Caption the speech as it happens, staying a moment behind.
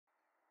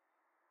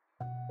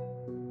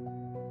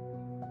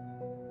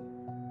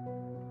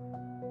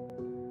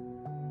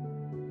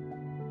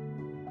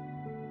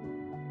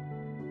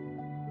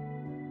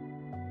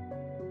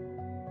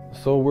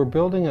So we're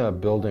building a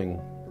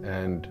building,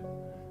 and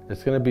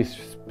it's going to be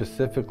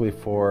specifically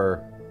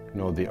for,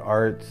 the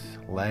arts,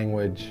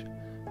 language,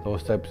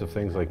 those types of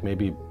things, like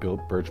maybe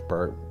birch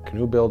bark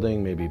canoe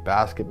building, maybe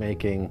basket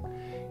making,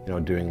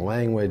 doing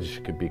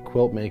language, could be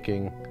quilt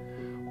making.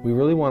 We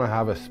really want to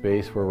have a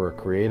space where we're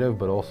creative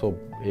but also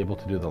able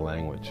to do the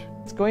language.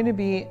 It's going to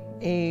be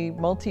a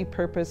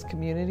multi-purpose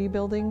community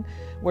building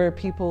where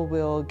people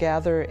will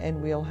gather,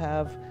 and we'll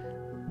have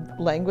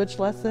language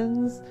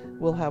lessons,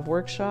 we'll have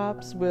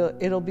workshops,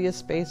 it'll be a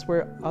space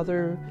where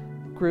other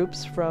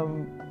groups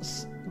from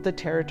the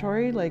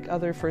territory, like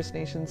other First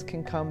Nations,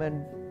 can come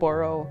and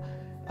borrow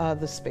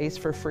the space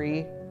for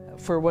free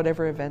for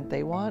whatever event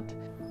they want.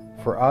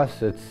 For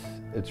us,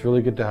 it's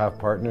really good to have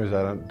partners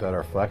that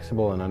are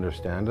flexible and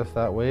understand us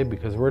that way,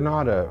 because we're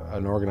not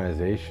an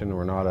organization,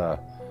 we're not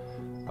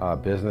a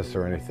business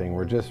or anything.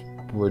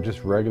 We're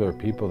just regular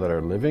people that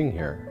are living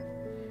here.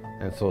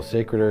 And so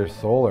Sacred Earth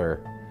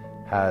Solar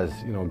has,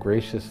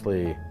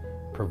 graciously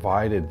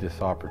provided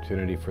this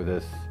opportunity for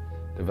this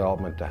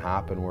development to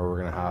happen, where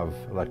we're going to have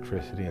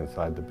electricity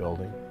inside the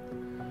building.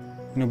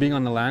 Being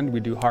on the land,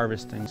 we do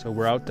harvesting. So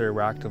we're out there,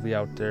 we're actively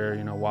out there,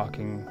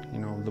 walking,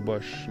 the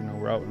bush,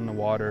 we're out in the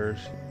waters.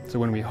 So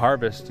when we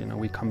harvest,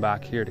 we come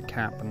back here to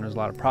camp, and there's a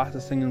lot of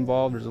processing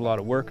involved, there's a lot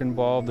of work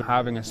involved.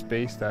 Having a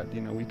space that,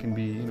 we can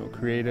be,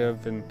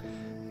 creative, and,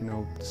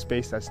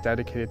 space that's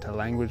dedicated to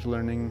language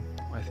learning,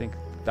 I think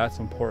that's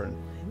important.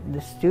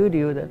 The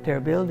studio that they're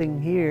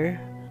building here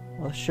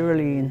will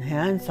surely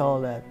enhance all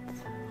that.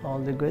 All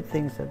the good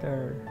things that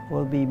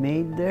will be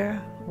made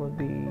there will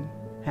be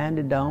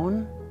handed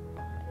down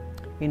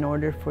in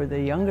order for the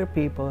younger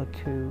people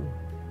to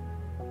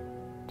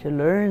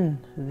learn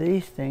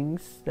these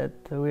things that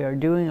we are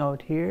doing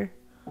out here,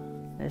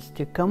 is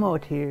to come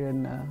out here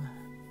and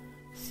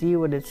see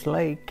what it's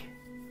like,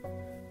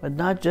 but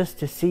not just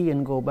to see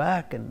and go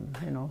back and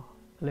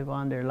live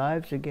on their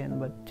lives again,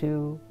 but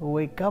to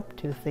wake up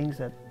to things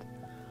that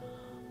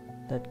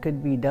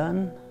could be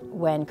done.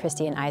 When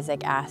Christy and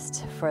Isaac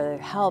asked for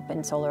help in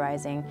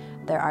solarizing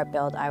their art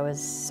build, I was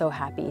so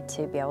happy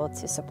to be able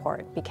to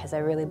support, because I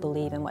really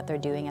believe in what they're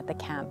doing at the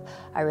camp.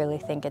 I really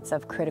think it's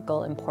of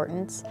critical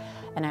importance,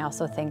 and I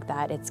also think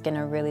that it's going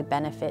to really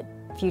benefit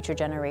future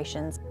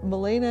generations.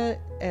 Milena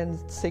and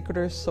Sacred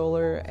Earth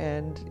Solar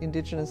and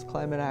Indigenous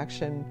Climate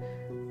Action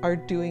are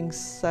doing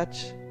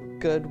such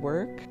good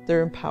work.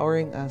 They're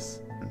empowering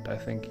us. I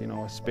think,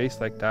 a space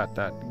like that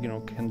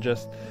can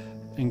just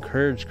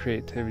encourage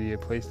creativity, a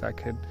place that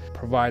could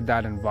provide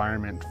that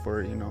environment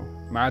for,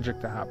 magic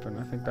to happen.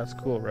 I think that's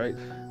cool, right?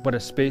 But a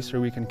space where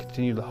we can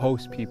continue to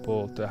host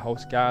people, to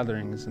host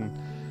gatherings, and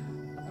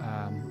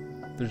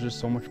there's just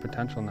so much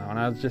potential now. And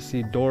I just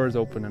see doors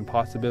open and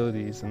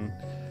possibilities, and,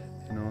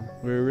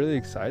 we're really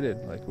excited.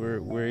 Like,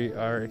 we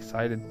are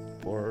excited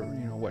for,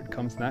 what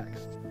comes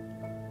next.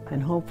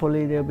 And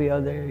hopefully there'll be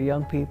other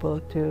young people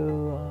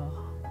to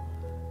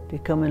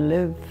come and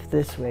live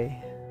this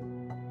way.